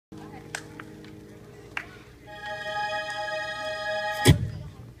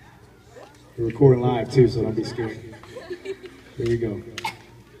We're recording live too, so don't be scared. Here we go.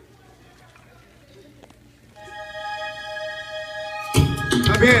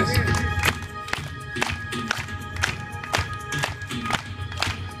 Clap your hands.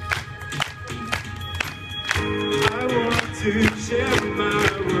 I want to share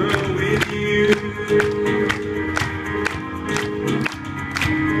my world with you.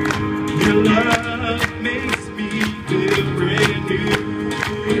 Your love makes me feel brand new.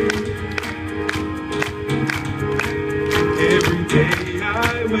 Every day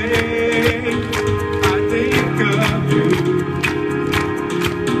I wake, I think of you.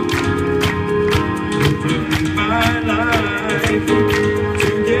 Put my life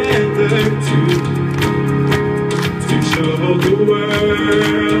together to show the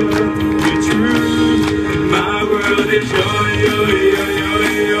world the truth. My world is yours.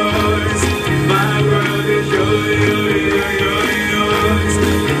 My world is yours.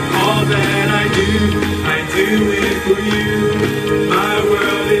 All that I do it for you. My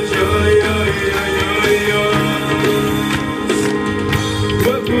world is yours.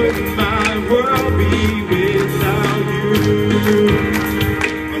 What would my world be without you?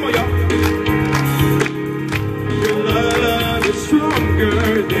 Come on, y'all. Your love is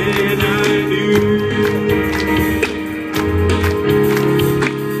stronger than I knew.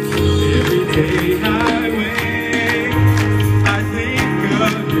 Every day I wake, I think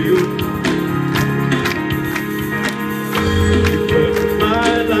of you. You put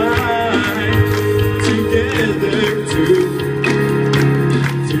my life together to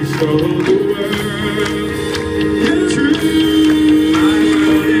show the world the truth. My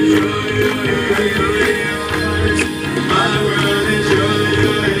world is yours. My world is yours.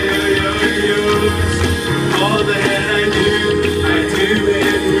 All that I do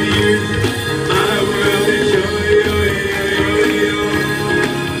it for you. My world is yours.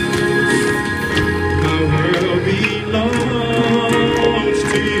 My world belongs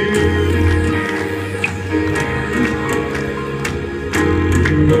to you.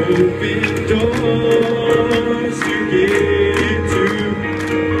 You open doors to get into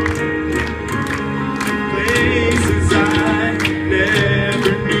places I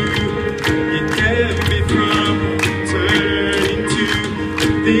never knew. You kept me from turning to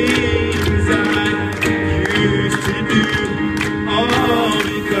things I used to do, all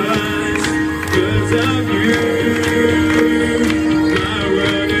because of you. My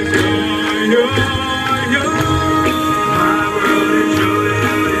world is yours. My world is yours.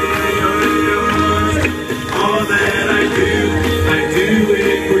 All that I do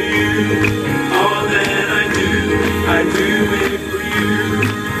it for you. All that I do it for you.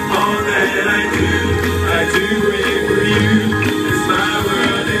 All that I do it for you. 'Cause my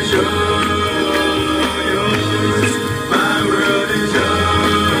world is yours. My world is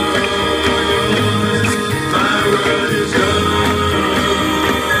yours. My world is yours.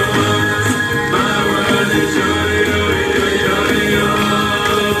 My world is yours.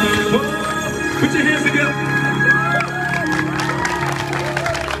 Put your hands together.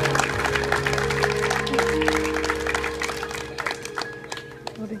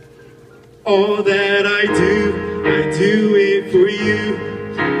 All that I do it for you.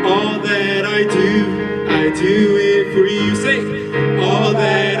 All that I do it for you. Say, all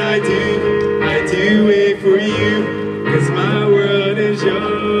that I do it for you. 'Cause my world is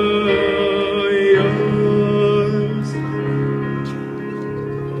yours.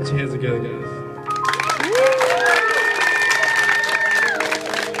 Put your hands together, guys.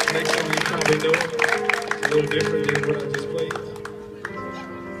 Next song you probably know it's a little different than what I just played.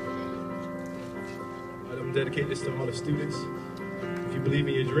 I'm dedicating this to all the students. If you believe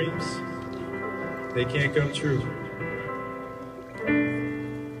in your dreams, they can't come true.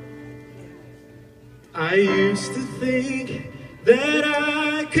 I used to think that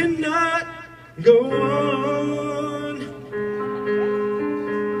I could not go on,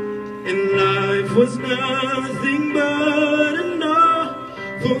 and life was nothing but an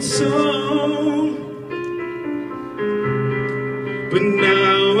awful song. But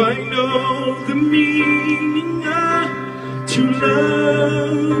now I know the meaning of true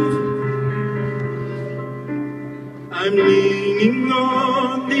love. I'm leaning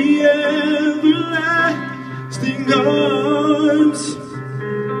on the everlasting arms.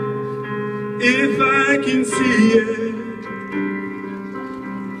 If I can see it,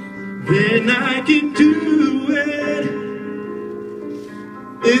 then I can do it.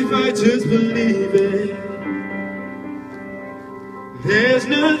 If I just believe it, there's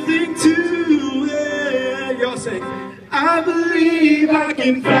nothing to it. Y'all say, I believe I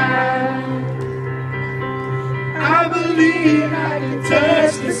can fly. I believe I can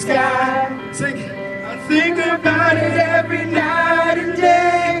touch the sky. Sing it. I think about it every night and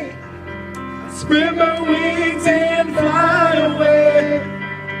day. I spread my wings and fly away.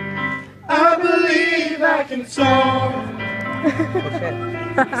 I believe I can soar.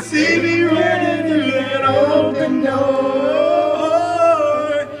 See me running through that open door.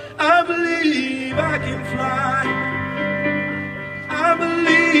 I believe I can fly. I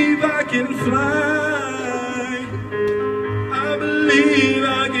believe I can fly. I believe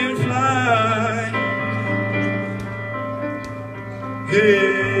I can fly.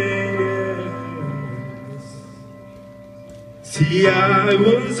 Yes. See, I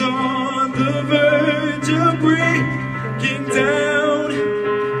was on the verge of breaking down,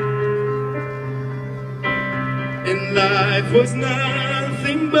 and life was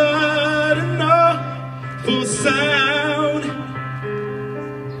nothing but an awful sound.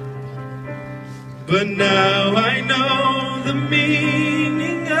 But now I know the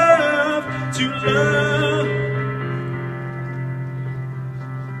meaning of true love.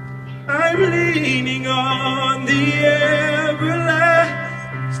 I'm leaning on the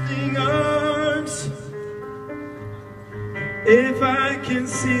everlasting arms. If I can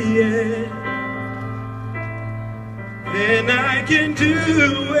see it, then I can do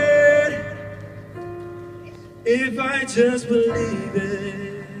it. If I just believe it.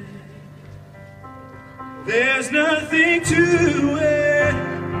 There's nothing to it.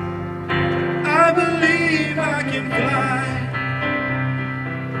 I believe I can fly.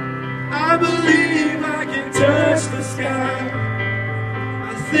 I believe I can touch the sky.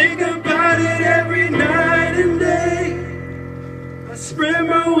 I think about it every night and day. I spread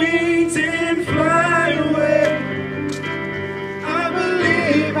my wings and fly away. I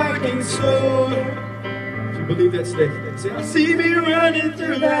believe I can soar. If you believe that, stay. Say, I see me running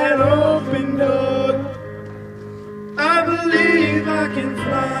through that open door. I believe I can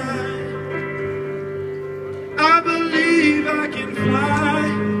fly. I believe I can fly.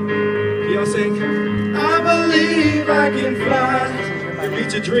 Y'all sing. I believe I can fly. And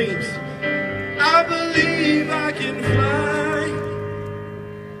reach your dreams. I believe I can fly.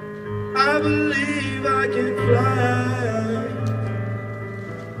 I believe I can fly.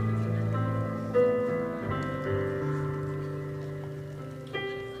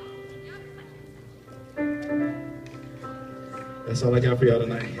 That's all I got for y'all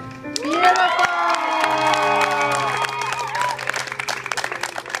tonight. Beautiful!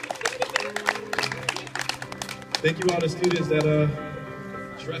 Thank you all the students that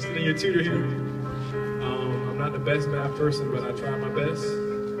trusted in your tutor here. I'm not the best math person, but I try my best.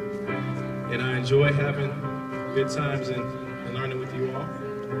 And I enjoy having good times and learning with you all.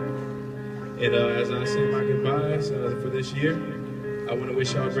 And as I say my goodbyes for this year, I want to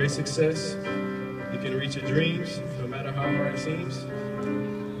wish y'all great success. You can reach your dreams, no matter how hard it seems.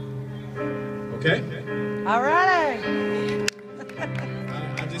 Okay? All right.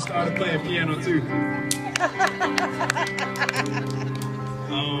 I just started playing piano too.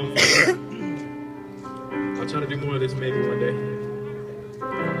 I'll try to do more of this maybe one day.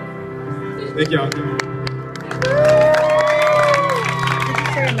 Thank y'all. Did you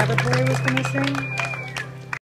say another boy was going to sing?